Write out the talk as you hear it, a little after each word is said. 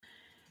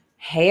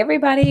Hey,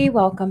 everybody.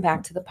 Welcome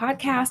back to the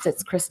podcast.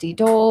 It's Christy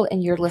Dole,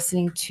 and you're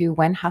listening to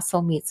When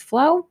Hustle Meets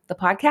Flow, the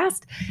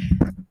podcast.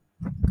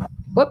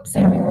 Whoops,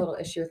 I'm having a little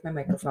issue with my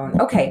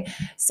microphone. Okay,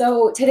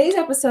 so today's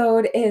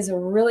episode is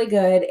really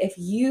good. If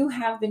you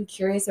have been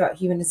curious about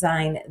human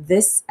design,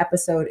 this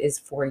episode is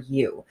for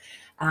you.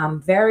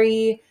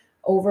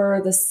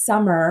 Over the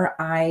summer,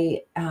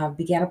 I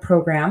began a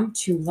program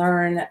to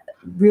learn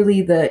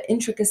really the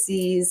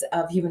intricacies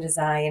of human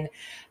design,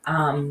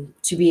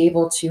 to be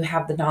able to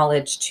have the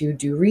knowledge to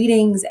do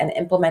readings and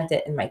implement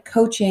it in my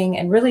coaching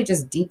and really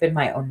just deepen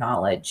my own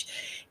knowledge.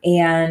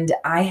 And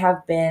I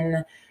have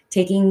been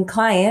taking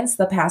clients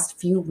the past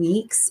few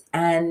weeks,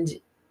 and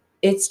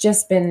it's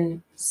just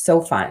been so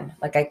fun.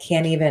 Like, I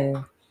can't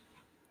even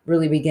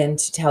really begin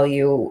to tell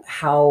you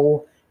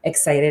how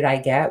excited I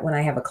get when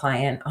I have a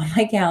client on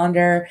my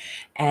calendar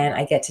and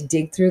I get to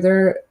dig through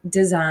their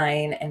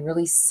design and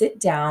really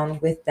sit down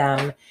with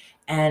them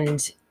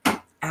and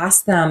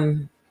ask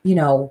them,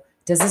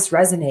 does this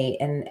resonate,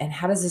 and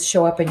how does this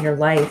show up in your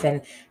life?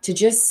 And to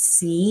just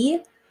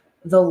see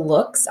the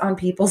looks on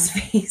people's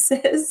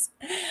faces.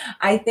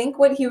 I think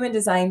what human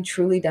design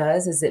truly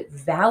does is it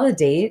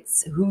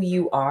validates who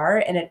you are,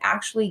 and it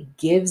actually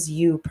gives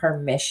you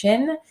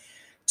permission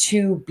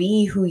to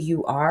be who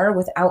you are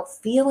without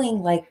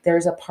feeling like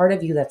there's a part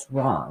of you that's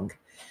wrong.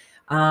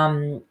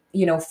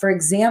 For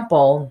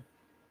example,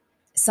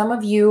 some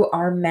of you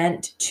are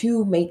meant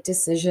to make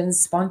decisions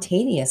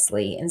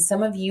spontaneously, and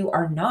some of you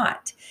are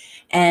not.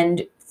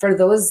 And for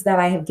those that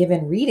I have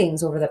given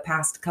readings over the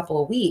past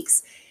couple of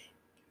weeks,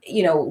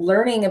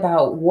 learning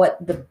about what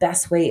the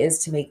best way is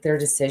to make their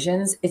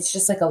decisions, it's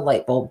just like a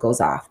light bulb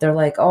goes off. They're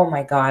like, oh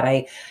my God,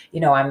 I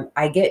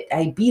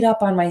beat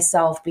up on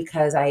myself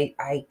because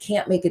I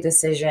can't make a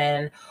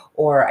decision,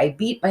 or I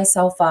beat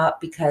myself up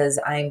because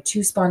I'm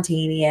too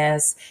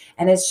spontaneous.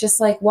 And it's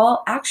just like,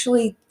 well,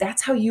 actually,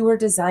 that's how you were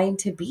designed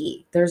to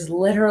be. There's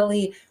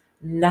literally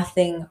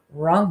nothing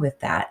wrong with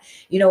that.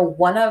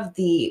 One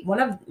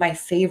of my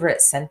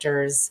favorite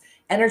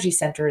energy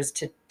centers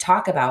to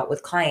talk about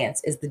with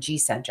clients is the G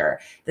center.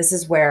 This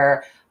is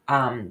where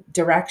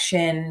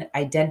direction,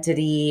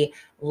 identity,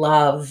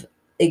 love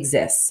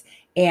exists.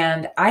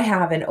 And I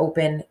have an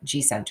open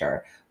G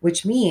center,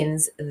 which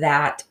means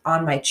that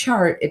on my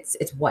chart, it's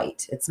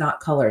white. It's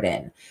not colored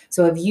in.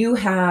 So if you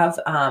have,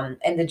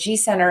 and the G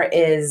center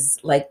is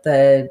like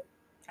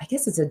I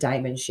guess it's a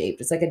diamond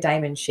shape. It's like a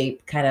diamond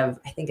shape kind of,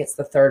 I think it's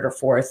the third or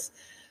fourth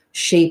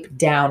shape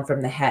down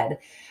from the head.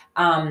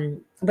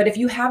 But if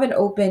you have an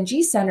open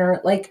G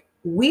center, like,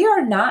 we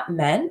are not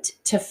meant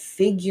to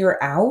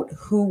figure out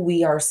who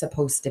we are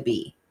supposed to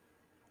be.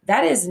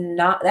 That is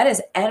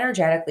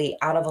energetically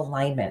out of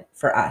alignment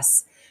for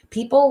us.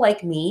 People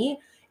like me,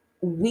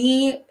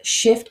 we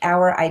shift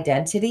our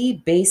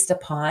identity based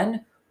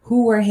upon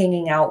who we're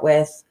hanging out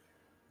with,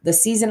 the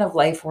season of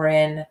life we're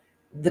in,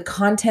 the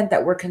content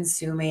that we're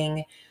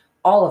consuming,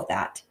 all of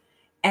that.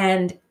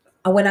 And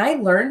when I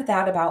learned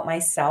that about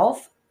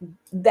myself,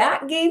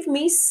 that gave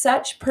me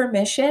such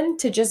permission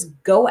to just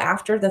go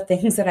after the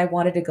things that I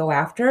wanted to go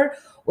after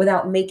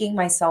without making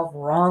myself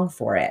wrong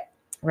for it.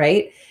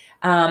 Right.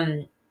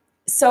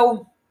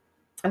 So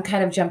I'm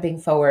kind of jumping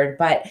forward,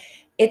 but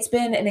it's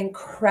been an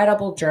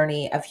incredible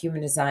journey of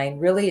human design.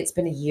 Really, it's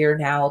been a year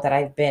now that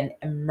I've been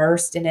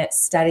immersed in it,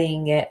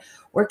 studying it,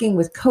 working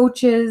with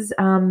coaches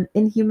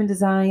in human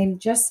design,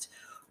 just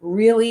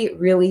really,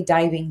 really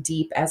diving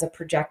deep as a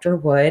projector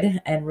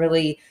would, and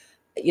really,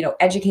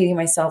 educating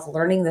myself,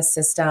 learning the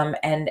system,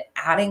 and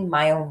adding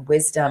my own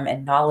wisdom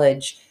and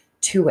knowledge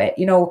to it.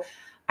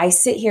 I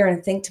sit here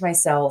and think to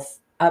myself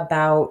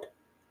about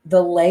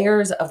the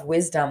layers of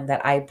wisdom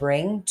that I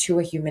bring to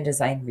a human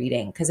design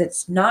reading, because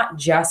it's not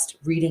just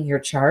reading your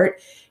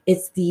chart,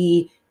 it's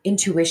the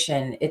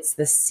intuition, it's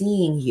the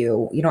seeing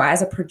you.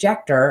 As a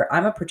projector,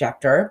 I'm a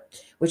projector,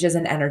 which is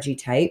an energy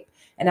type.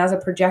 And as a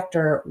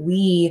projector,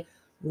 we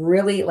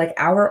really, like,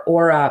 our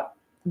aura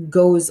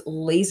goes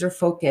laser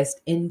focused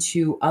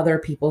into other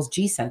people's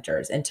G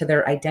centers, into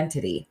their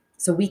identity.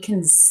 So we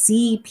can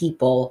see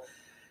people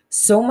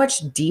so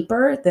much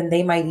deeper than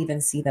they might even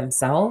see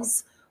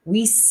themselves.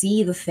 We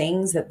see the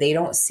things that they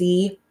don't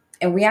see.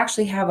 And we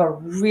actually have a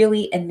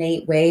really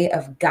innate way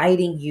of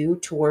guiding you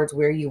towards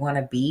where you want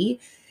to be,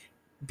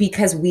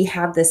 because we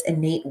have this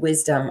innate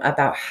wisdom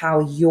about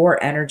how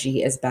your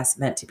energy is best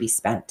meant to be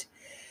spent.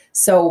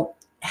 So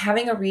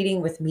having a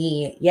reading with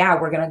me,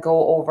 we're going to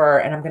go over,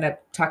 and I'm going to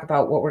talk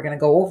about what we're going to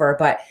go over,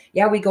 but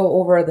we go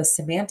over the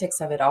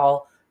semantics of it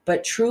all.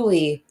 But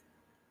truly,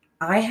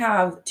 I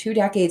have 2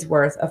 decades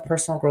worth of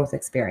personal growth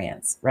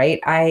experience, right?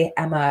 I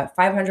am a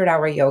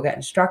 500-hour yoga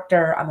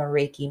instructor. I'm a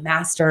Reiki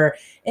master,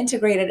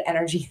 integrated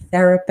energy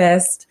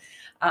therapist.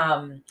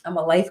 I'm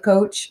a life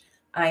coach.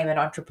 I am an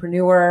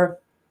entrepreneur.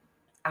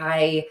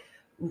 I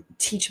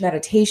teach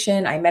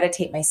meditation. I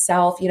meditate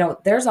myself.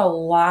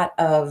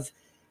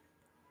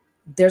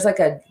 There's like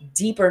a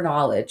deeper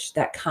knowledge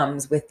that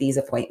comes with these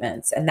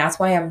appointments. And that's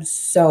why I'm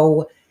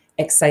so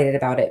excited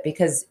about it,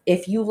 because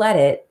if you let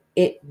it,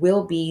 it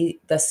will be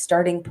the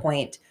starting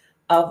point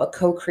of a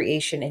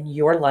co-creation in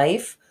your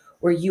life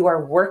where you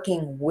are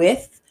working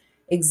with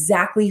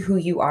exactly who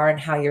you are and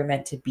how you're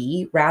meant to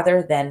be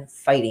rather than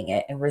fighting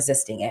it and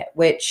resisting it,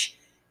 which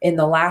in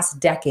the last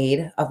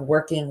decade of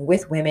working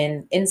with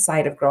women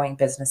inside of growing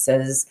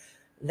businesses,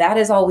 that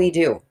is all we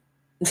do.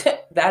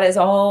 That is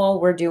all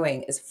we're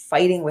doing is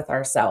fighting with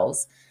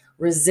ourselves,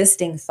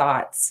 resisting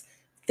thoughts,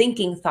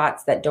 thinking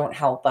thoughts that don't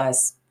help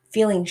us,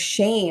 feeling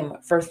shame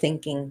for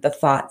thinking the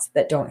thoughts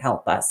that don't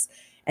help us.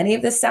 Any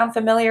of this sound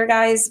familiar,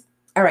 guys?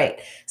 All right.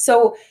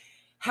 So,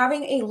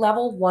 having a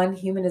level 1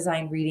 human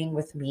design reading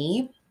with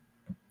me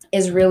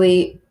is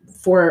really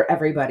for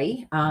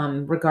everybody,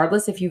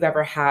 regardless if you've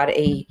ever had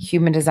a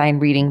human design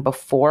reading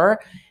before.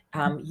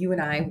 You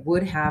and I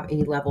would have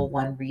a level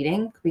 1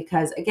 reading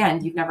because,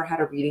 again, you've never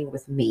had a reading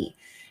with me.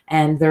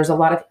 And there's a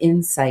lot of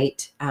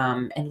insight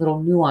and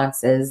little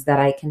nuances that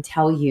I can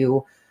tell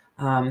you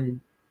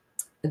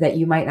that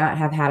you might not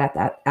have had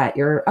at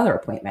your other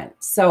appointment.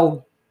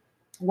 So,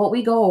 what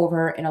we go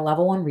over in a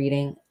level 1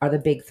 reading are the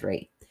big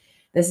 3.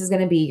 This is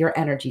going to be your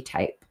energy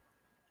type.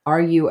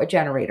 Are you a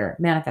generator,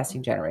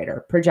 manifesting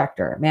generator,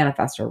 projector,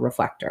 manifestor,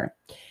 reflector?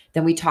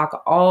 Then we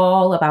talk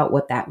all about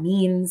what that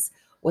means,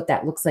 what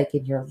that looks like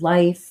in your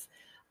life,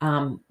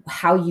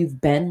 how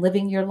you've been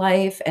living your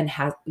life, and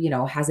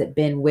has it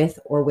been with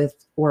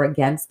or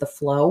against the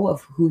flow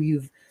of who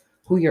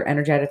you're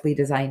energetically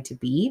designed to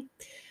be.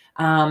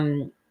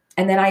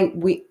 And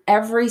then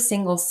every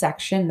single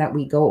section that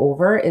we go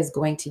over is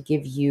going to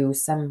give you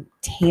some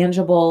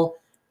tangible,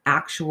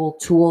 actual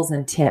tools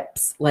and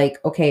tips like,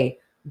 okay,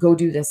 go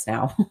do this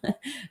now.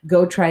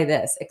 Go try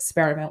this,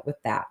 experiment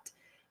with that.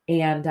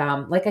 And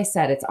like I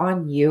said, it's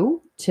on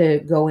you to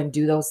go and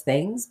do those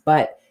things.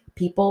 But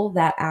people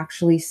that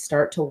actually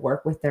start to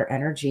work with their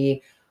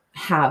energy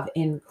have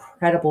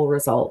incredible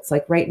results.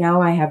 Like right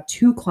now, I have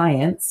 2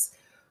 clients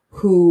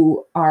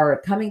who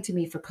are coming to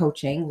me for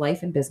coaching,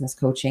 life and business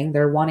coaching.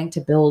 They're wanting to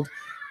build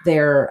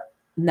their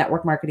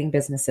network marketing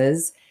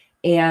businesses.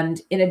 And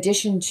in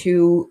addition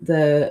to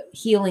the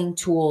healing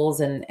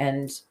tools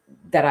and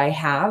that I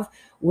have,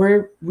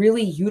 we're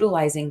really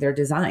utilizing their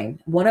design.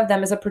 One of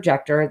them is a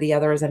projector, the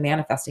other is a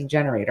manifesting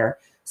generator.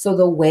 So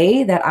the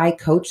way that I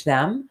coach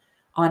them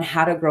on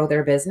how to grow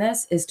their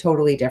business is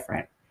totally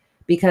different.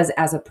 Because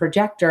as a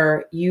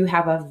projector, you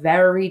have a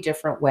very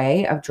different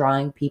way of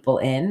drawing people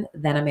in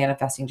than a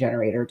manifesting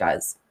generator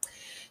does.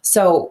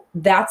 So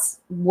that's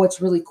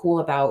what's really cool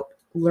about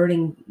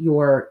learning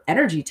your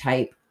energy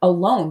type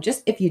alone.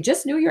 Just if you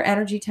just knew your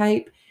energy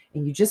type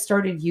and you just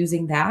started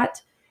using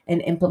that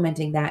and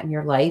implementing that in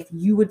your life,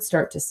 you would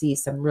start to see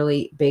some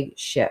really big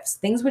shifts.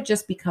 Things would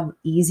just become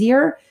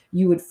easier.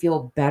 You would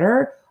feel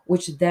better,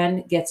 which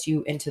then gets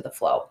you into the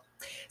flow.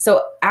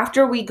 So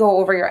after we go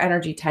over your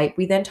energy type,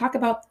 we then talk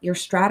about your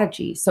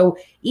strategy. So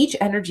each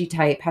energy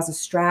type has a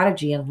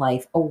strategy in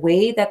life, a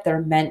way that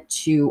they're meant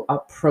to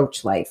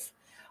approach life,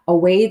 a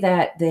way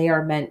that they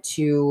are meant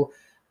to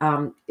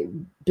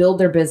build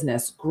their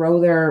business, grow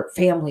their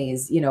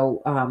families,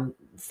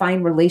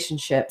 find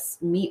relationships,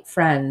 meet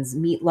friends,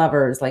 meet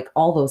lovers, like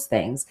all those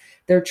things.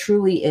 There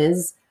truly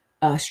is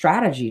a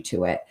strategy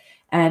to it.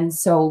 And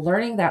so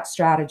learning that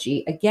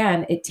strategy,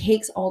 again, it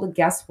takes all the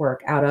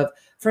guesswork out of,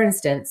 for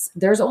instance,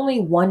 there's only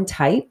one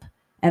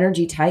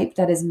energy type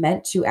that is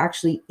meant to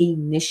actually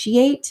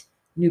initiate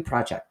new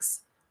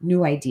projects,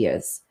 new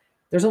ideas.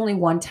 There's only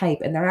one type,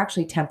 and they're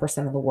actually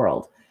 10% of the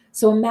world.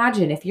 So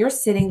imagine if you're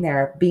sitting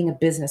there being a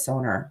business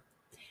owner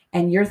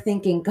and you're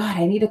thinking, God,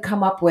 I need to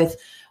come up with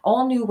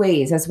all new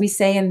ways, as we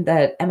say in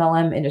the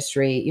MLM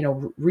industry,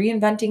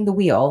 reinventing the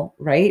wheel,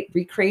 right?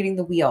 Recreating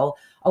the wheel.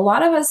 A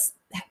lot of us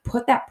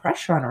put that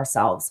pressure on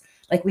ourselves.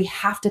 Like we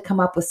have to come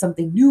up with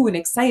something new and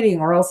exciting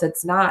or else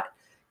it's not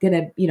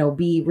going to,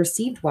 be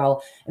received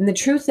well. And the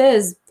truth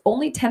is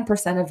only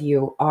 10% of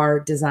you are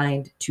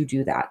designed to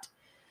do that.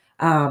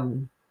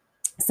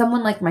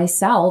 Someone like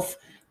myself,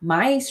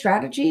 my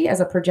strategy as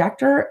a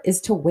projector is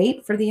to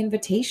wait for the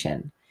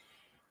invitation.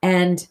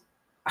 And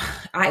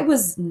I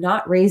was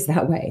not raised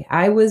that way.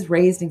 I was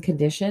raised and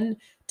conditioned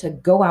to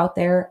go out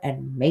there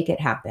and make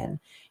it happen.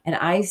 And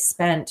I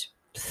spent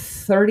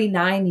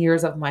 39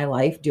 years of my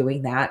life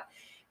doing that.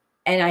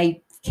 And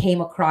I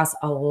came across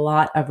a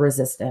lot of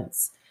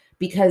resistance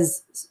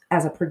because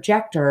as a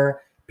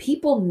projector,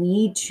 people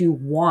need to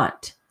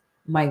want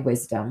my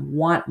wisdom,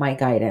 want my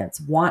guidance,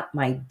 want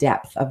my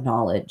depth of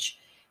knowledge,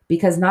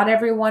 because not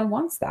everyone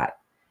wants that.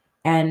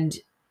 And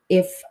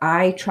if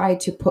I try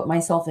to put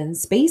myself in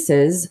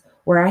spaces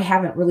where I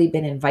haven't really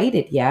been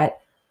invited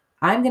yet,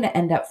 I'm going to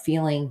end up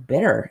feeling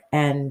bitter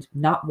and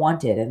not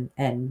wanted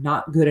and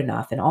not good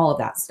enough and all of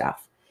that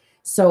stuff.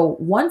 So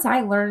once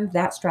I learned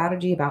that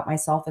strategy about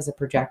myself as a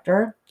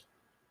projector,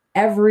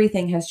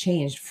 everything has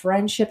changed.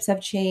 Friendships have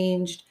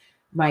changed.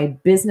 My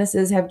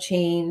businesses have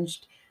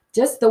changed.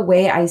 Just the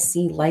way I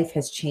see life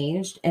has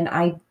changed. And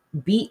I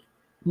beat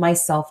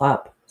myself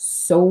up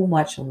so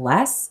much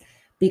less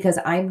because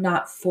I'm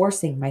not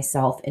forcing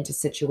myself into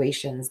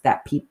situations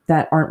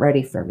that aren't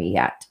ready for me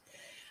yet.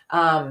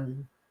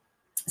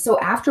 So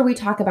after we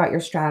talk about your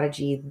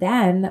strategy,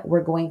 then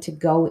we're going to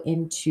go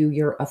into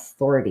your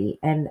authority.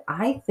 And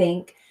I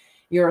think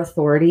your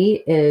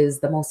authority is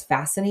the most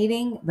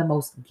fascinating, the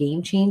most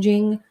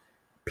game-changing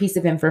piece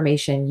of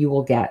information you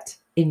will get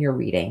in your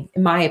reading,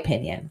 in my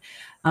opinion.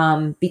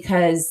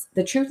 Because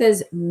the truth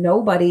is,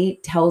 nobody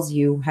tells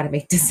you how to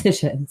make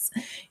decisions.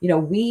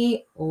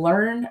 We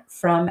learn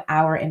from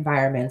our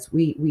environments.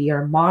 We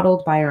are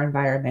modeled by our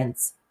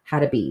environments how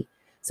to be.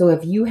 So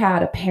if you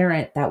had a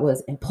parent that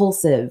was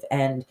impulsive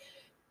and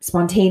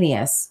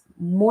spontaneous,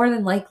 more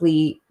than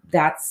likely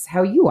that's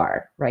how you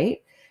are,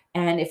 right?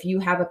 And if you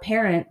have a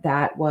parent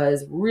that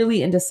was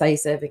really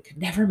indecisive and could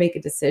never make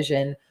a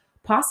decision,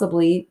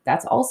 possibly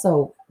that's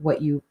also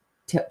what you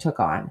took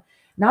on.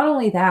 Not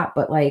only that,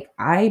 but like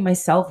I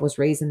myself was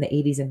raised in the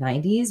 80s and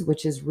 90s,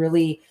 which is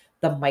really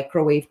the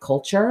microwave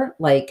culture.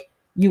 Like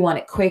you want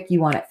it quick, you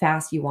want it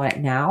fast, you want it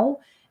now.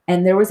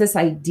 And there was this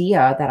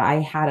idea that I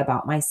had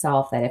about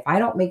myself that if I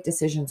don't make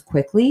decisions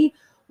quickly,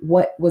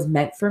 what was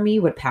meant for me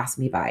would pass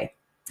me by.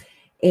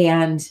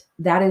 And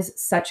that is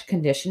such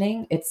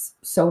conditioning. It's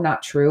so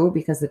not true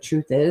because the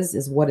truth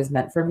is what is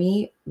meant for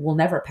me will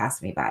never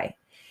pass me by.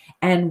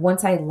 And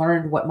once I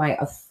learned what my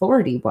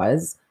authority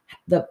was,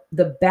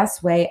 the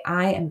best way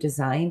I am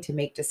designed to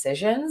make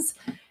decisions,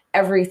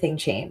 everything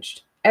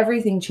changed.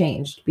 Everything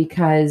changed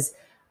because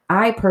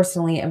I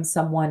personally am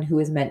someone who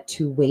is meant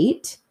to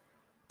wait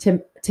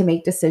to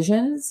make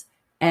decisions,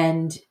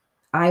 and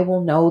I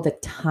will know the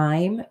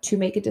time to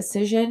make a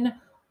decision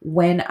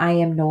when I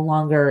am no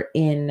longer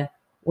in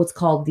what's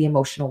called the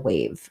emotional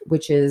wave,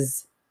 which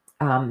is,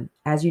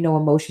 as you know,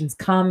 emotions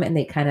come and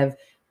they kind of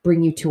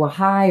bring you to a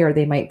high or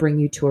they might bring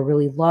you to a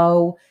really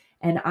low.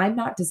 And I'm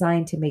not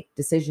designed to make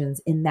decisions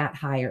in that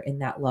high or in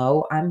that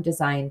low. I'm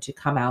designed to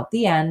come out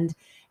the end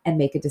and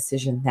make a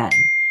decision then.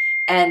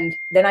 And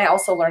then I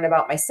also learned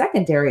about my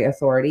secondary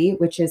authority,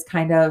 which is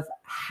kind of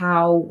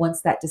how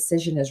once that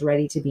decision is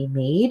ready to be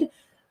made,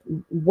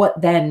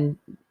 what then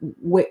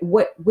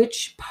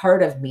which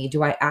part of me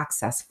do I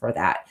access for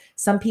that?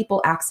 Some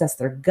people access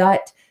their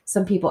gut,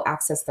 some people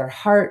access their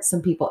heart,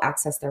 some people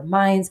access their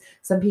minds,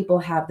 some people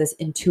have this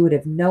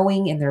intuitive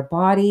knowing in their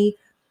body,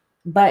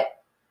 but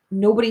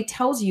nobody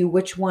tells you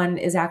which one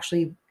is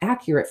actually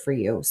accurate for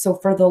you. So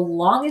for the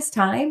longest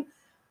time,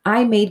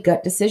 I made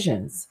gut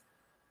decisions.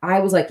 I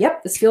was like,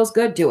 yep, this feels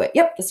good, do it.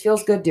 Yep, this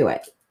feels good, do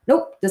it.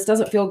 Nope, this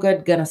doesn't feel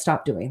good, gonna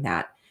stop doing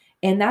that.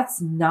 And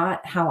that's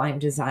not how I'm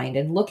designed.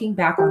 And looking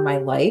back on my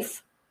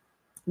life,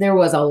 there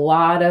was a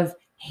lot of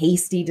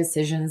hasty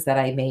decisions that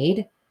I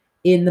made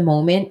in the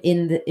moment,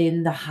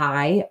 in the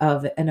high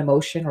of an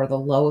emotion or the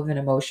low of an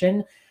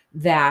emotion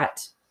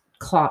that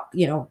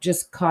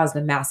just caused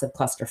a massive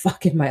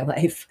clusterfuck in my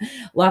life.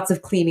 Lots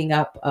of cleaning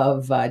up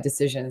of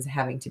decisions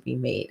having to be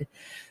made.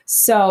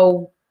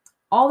 So,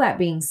 all that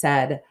being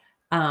said,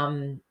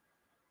 um,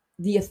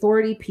 the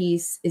authority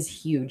piece is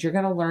huge. You're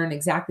going to learn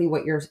exactly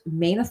what your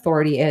main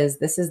authority is.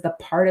 This is the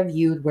part of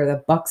you where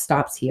the buck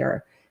stops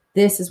here.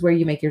 This is where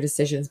you make your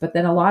decisions. But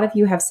then a lot of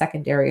you have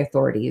secondary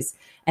authorities,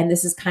 and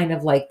this is kind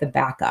of like the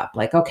backup.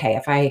 Like, okay,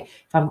 if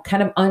I'm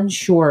kind of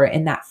unsure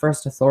in that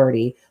first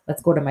authority,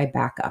 let's go to my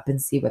backup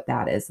and see what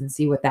that is and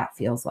see what that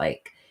feels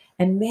like.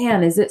 And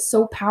man, is it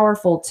so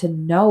powerful to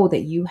know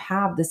that you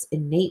have this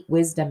innate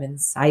wisdom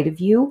inside of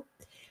you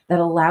that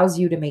allows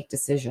you to make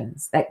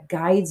decisions, that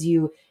guides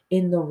you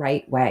in the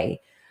right way.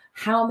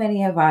 How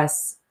many of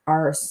us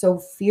are so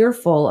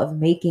fearful of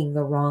making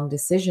the wrong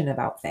decision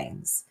about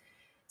things?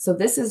 So,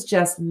 this is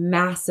just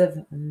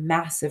massive,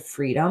 massive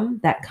freedom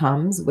that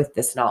comes with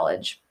this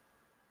knowledge.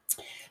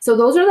 So,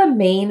 those are the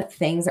main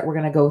things that we're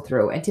going to go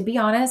through. And to be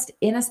honest,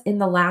 in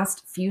the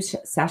last few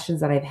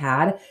sessions that I've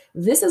had,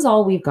 this is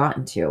all we've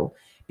gotten to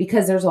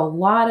because there's a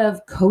lot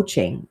of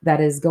coaching that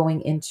is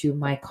going into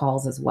my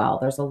calls as well.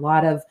 There's a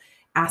lot of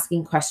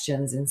asking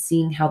questions and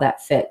seeing how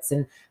that fits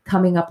and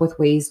coming up with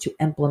ways to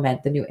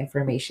implement the new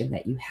information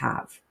that you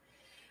have.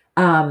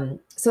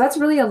 So that's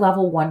really a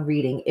level 1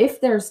 reading. If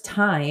there's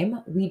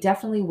time, we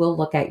definitely will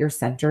look at your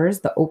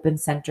centers, the open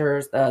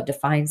centers, the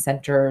defined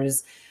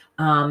centers.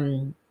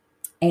 And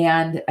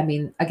I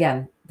mean,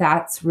 again,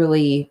 that's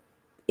really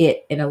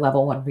it in a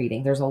level 1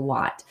 reading. There's a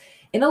lot.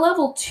 In a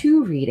level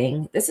 2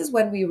 reading, this is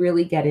when we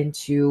really get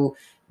into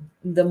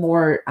the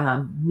more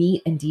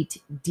meat and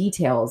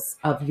details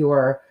of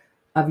your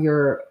of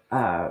your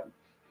uh,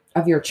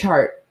 of your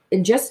chart.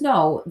 And just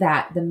know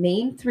that the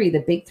main 3, the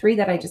big 3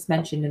 that I just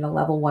mentioned in a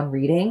level 1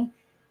 reading,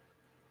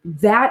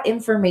 that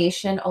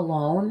information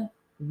alone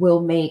will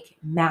make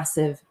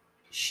massive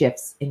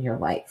shifts in your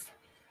life.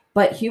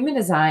 But human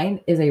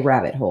design is a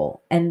rabbit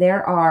hole. And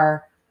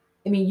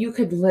you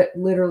could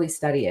literally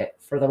study it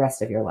for the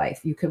rest of your life.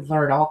 You could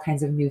learn all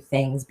kinds of new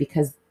things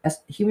because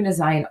human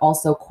design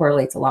also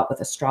correlates a lot with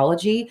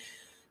astrology.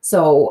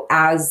 So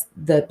as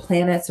the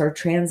planets are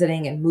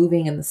transiting and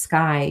moving in the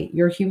sky,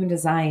 your human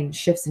design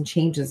shifts and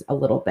changes a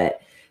little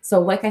bit. So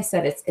like I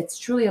said, it's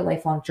truly a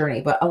lifelong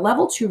journey. But a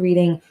level 2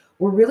 reading,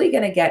 we're really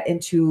going to get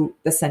into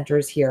the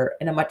centers here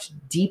in a much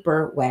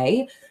deeper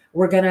way.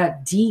 We're going to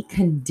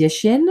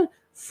decondition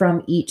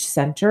from each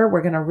center.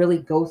 We're going to really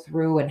go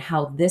through and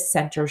how this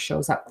center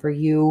shows up for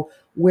you,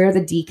 where the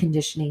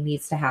deconditioning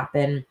needs to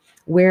happen,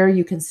 where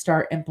you can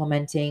start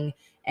implementing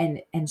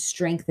and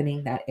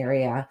strengthening that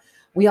area.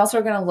 We also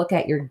are going to look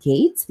at your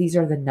gates. These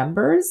are the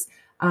numbers.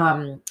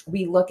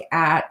 We look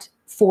at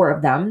 4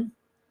 of them.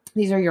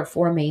 These are your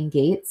 4 main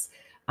gates.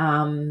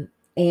 And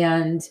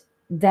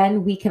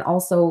then we can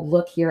also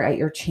look here at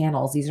your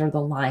channels. These are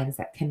the lines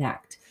that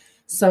connect.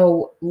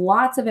 So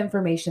lots of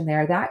information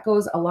there. That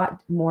goes a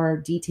lot more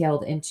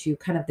detailed into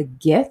kind of the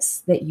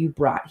gifts that you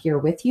brought here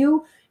with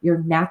you, your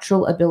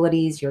natural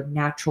abilities, your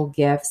natural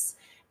gifts.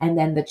 And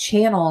then the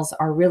channels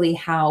are really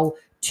how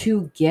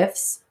 2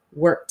 gifts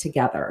work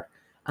together.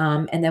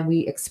 And then we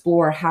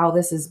explore how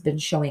this has been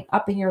showing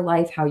up in your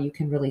life, how you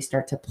can really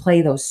start to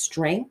play those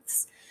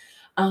strengths.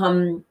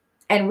 And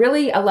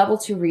really a level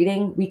 2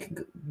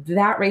 reading,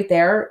 that right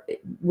there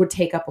would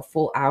take up a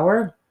full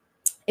hour.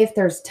 If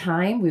there's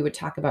time, we would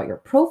talk about your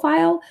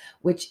profile,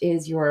 which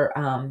is your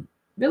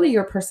really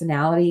your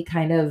personality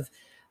kind of.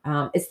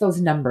 It's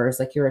those numbers,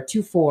 like you're a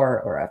 2-4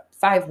 or a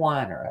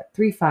 5-1 or a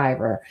 3-5,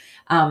 or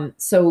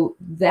so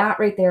that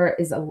right there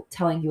is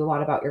telling you a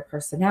lot about your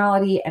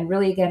personality and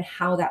really again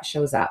how that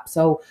shows up.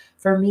 So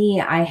for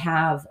me, I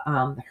have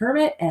the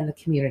hermit and the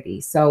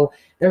community. So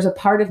there's a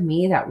part of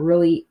me that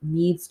really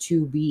needs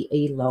to be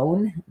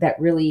alone, that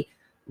really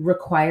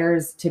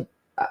requires to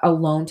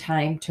alone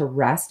time to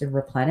rest and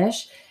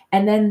replenish.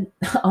 And then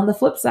on the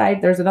flip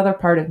side, there's another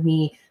part of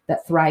me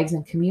that thrives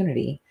in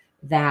community,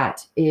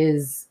 that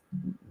is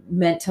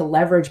meant to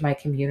leverage my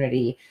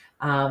community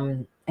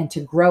and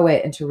to grow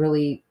it and to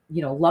really,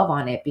 love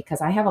on it,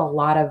 because I have a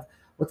lot of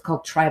what's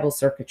called tribal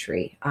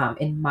circuitry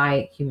in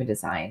my human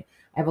design.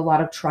 I have a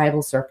lot of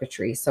tribal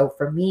circuitry. So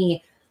for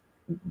me,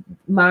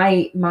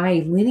 my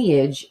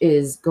lineage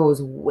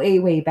goes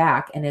way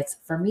back, and it's,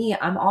 for me,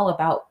 I'm all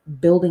about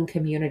building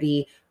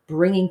community,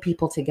 bringing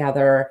people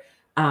together,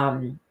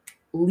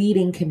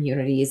 leading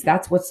communities.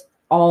 That's what's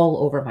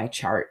all over my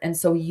chart. And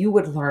so you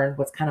would learn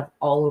what's kind of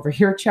all over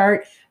your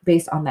chart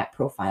based on that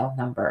profile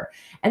number.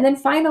 And then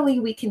finally,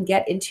 we can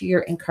get into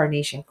your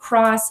incarnation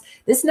cross.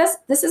 This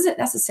isn't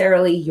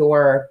necessarily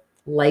your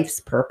life's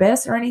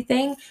purpose or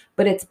anything,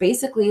 but it's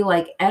basically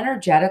like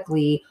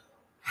energetically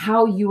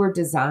how you were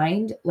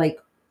designed, like,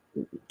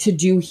 to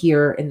do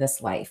here in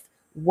this life,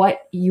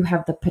 what you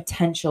have the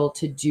potential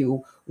to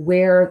do,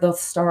 where the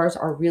stars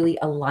are really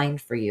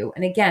aligned for you.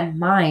 And again,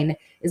 mine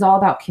is all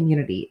about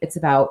community. It's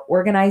about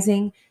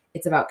organizing.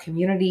 It's about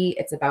community.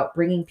 It's about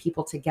bringing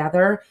people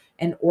together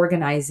and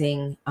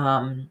organizing,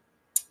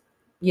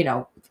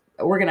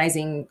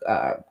 organizing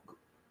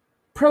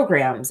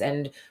programs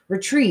and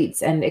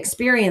retreats and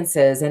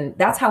experiences. And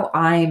that's how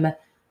I'm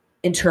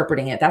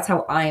interpreting it. That's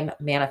how I'm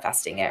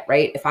manifesting it,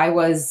 right? If I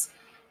was,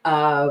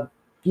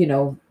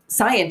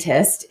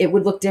 scientist, it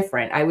would look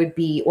different. I would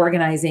be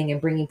organizing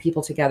and bringing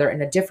people together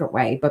in a different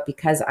way. But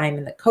because I'm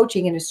in the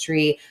coaching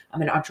industry,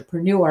 I'm an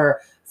entrepreneur.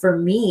 For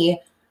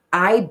me,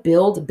 I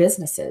build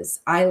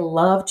businesses. I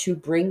love to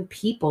bring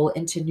people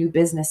into new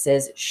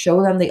businesses,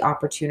 show them the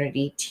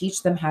opportunity,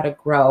 teach them how to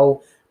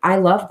grow. I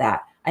love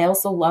that. I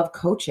also love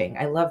coaching.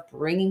 I love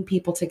bringing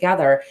people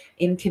together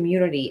in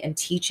community and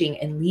teaching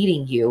and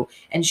leading you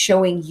and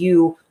showing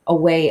you a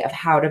way of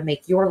how to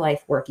make your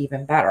life work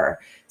even better.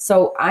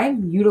 So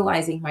I'm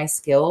utilizing my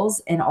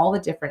skills in all the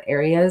different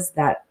areas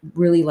that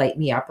really light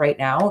me up right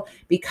now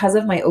because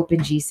of my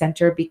Open G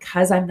Center,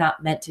 because I'm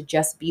not meant to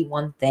just be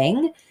one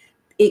thing.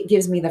 It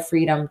gives me the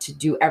freedom to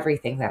do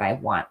everything that I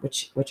want,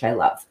 which I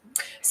love.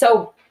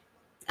 So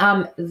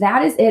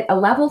that is it. A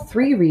level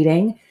 3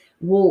 reading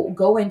will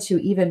go into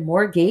even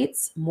more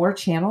gates, more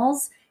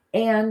channels,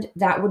 and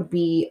that would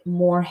be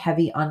more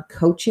heavy on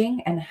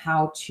coaching and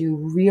how to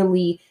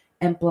really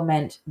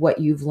implement what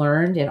you've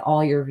learned in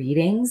all your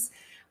readings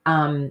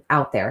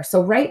out there.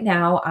 So right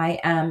now I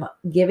am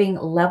giving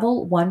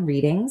level 1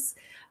 readings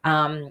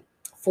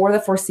for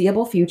the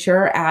foreseeable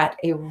future at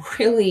a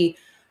really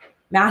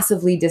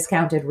massively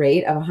discounted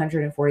rate of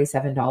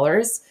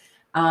 $147.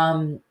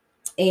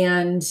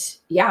 And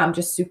yeah, I'm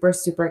just super,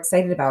 super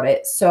excited about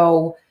it.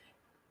 So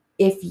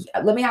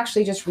let me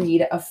actually just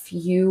read a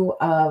few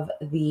of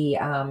the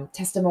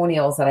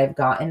testimonials that I've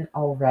gotten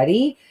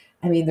already.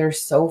 I mean, they're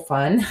so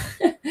fun.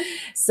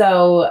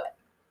 So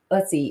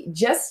let's see.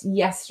 Just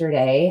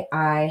yesterday,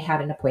 I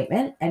had an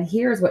appointment, and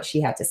here's what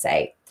she had to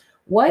say.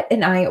 What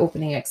an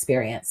eye-opening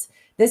experience.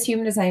 This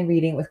human design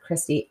reading with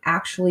Christy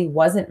actually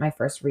wasn't my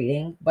first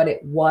reading, but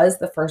it was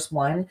the first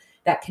one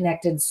that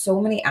connected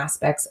so many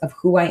aspects of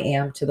who I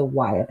am to the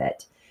why of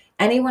it.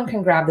 Anyone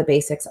can grab the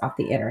basics off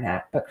the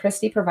internet, but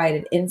Christy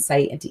provided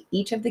insight into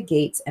each of the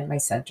gates and my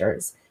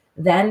centers,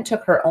 then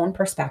took her own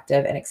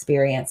perspective and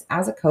experience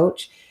as a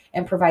coach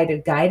and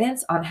provided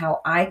guidance on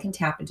how I can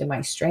tap into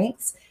my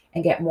strengths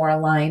and get more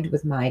aligned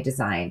with my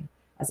design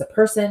as a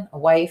person, a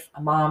wife,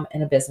 a mom,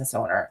 and a business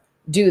owner.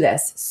 Do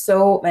this.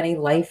 So many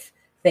life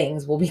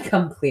things will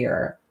become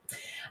clearer.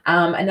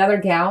 Another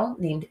gal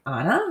named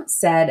Anna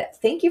said,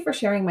 "Thank you for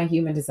sharing my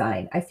human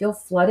design. I feel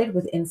flooded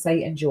with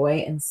insight and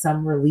joy and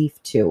some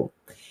relief too."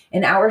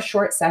 In our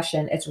short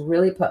session, it's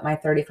really put my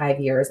 35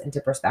 years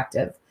into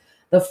perspective.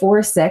 The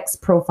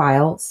 4-6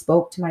 profile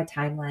spoke to my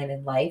timeline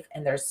in life,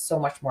 and there's so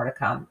much more to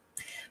come.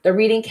 The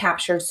reading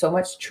captured so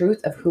much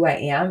truth of who I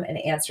am and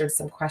answered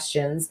some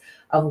questions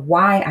of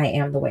why I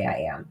am the way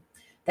I am.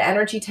 The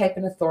energy type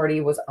and authority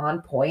was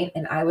on point,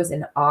 and I was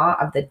in awe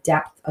of the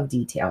depth of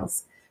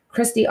details.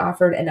 Christy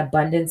offered an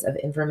abundance of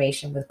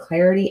information with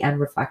clarity and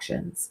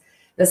reflections.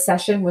 The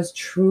session was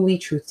truly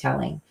truth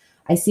telling.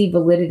 I see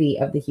validity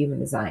of the human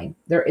design.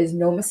 There is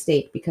no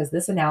mistake because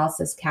this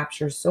analysis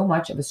captures so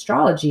much of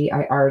astrology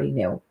I already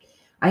knew.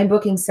 I'm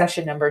booking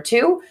session number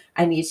 2.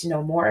 I need to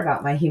know more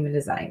about my human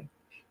design.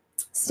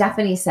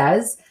 Stephanie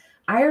says,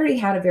 I already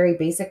had a very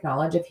basic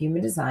knowledge of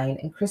human design,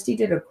 and Christy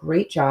did a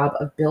great job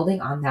of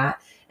building on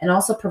that and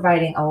also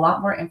providing a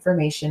lot more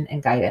information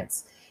and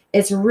guidance.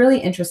 It's really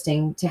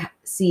interesting to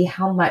see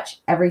how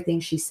much everything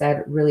she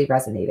said really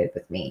resonated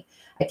with me.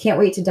 I can't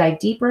wait to dive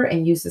deeper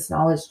and use this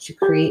knowledge to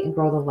create and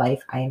grow the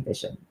life I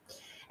envision.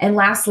 And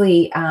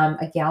lastly,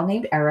 a gal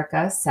named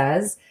Erica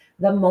says,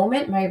 the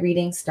moment my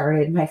reading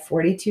started, my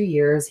 42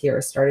 years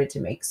here started to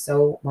make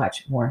so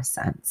much more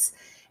sense.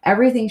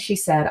 Everything she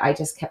said, I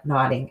just kept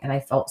nodding and I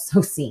felt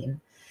so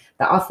seen.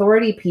 The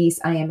authority piece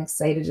I am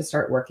excited to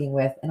start working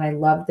with, and I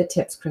love the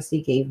tips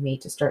Christy gave me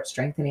to start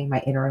strengthening my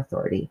inner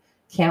authority.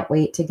 Can't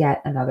wait to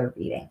get another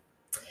reading.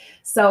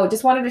 So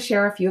just wanted to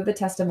share a few of the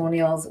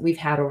testimonials we've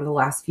had over the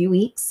last few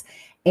weeks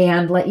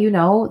and let you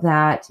know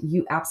that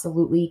you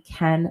absolutely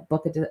can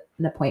book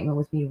an appointment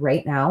with me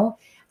right now.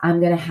 I'm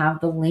going to have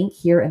the link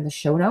here in the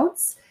show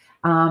notes.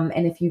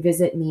 And if you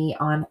visit me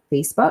on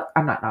Facebook,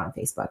 I'm not on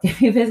Facebook.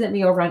 If you visit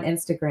me over on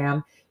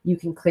Instagram, you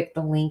can click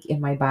the link in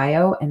my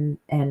bio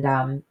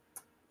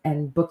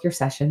and book your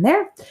session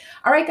there.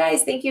 All right,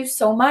 guys, thank you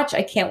so much.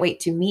 I can't wait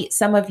to meet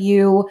some of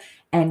you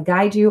and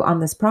guide you on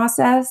this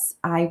process.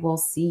 I will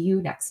see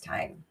you next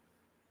time.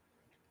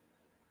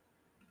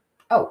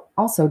 Oh,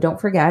 also, don't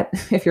forget,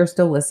 if you're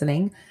still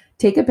listening,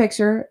 take a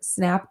picture,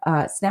 snap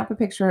a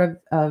picture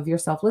of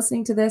yourself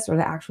listening to this or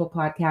the actual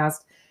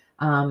podcast,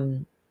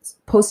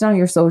 post it on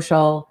your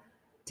social,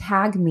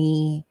 tag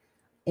me.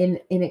 In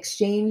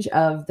exchange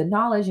of the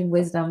knowledge and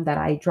wisdom that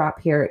I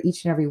drop here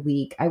each and every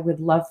week, I would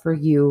love for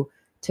you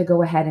to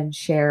go ahead and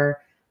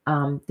share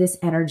this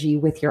energy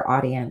with your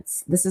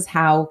audience. This is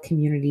how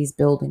communities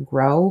build and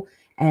grow,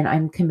 and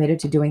I'm committed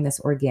to doing this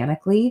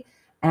organically.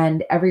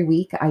 And every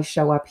week I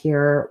show up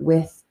here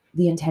with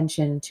the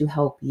intention to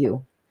help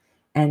you.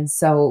 And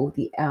so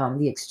the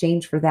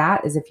exchange for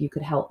that is if you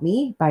could help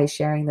me by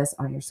sharing this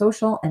on your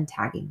social and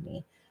tagging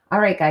me. All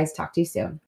right, guys, talk to you soon.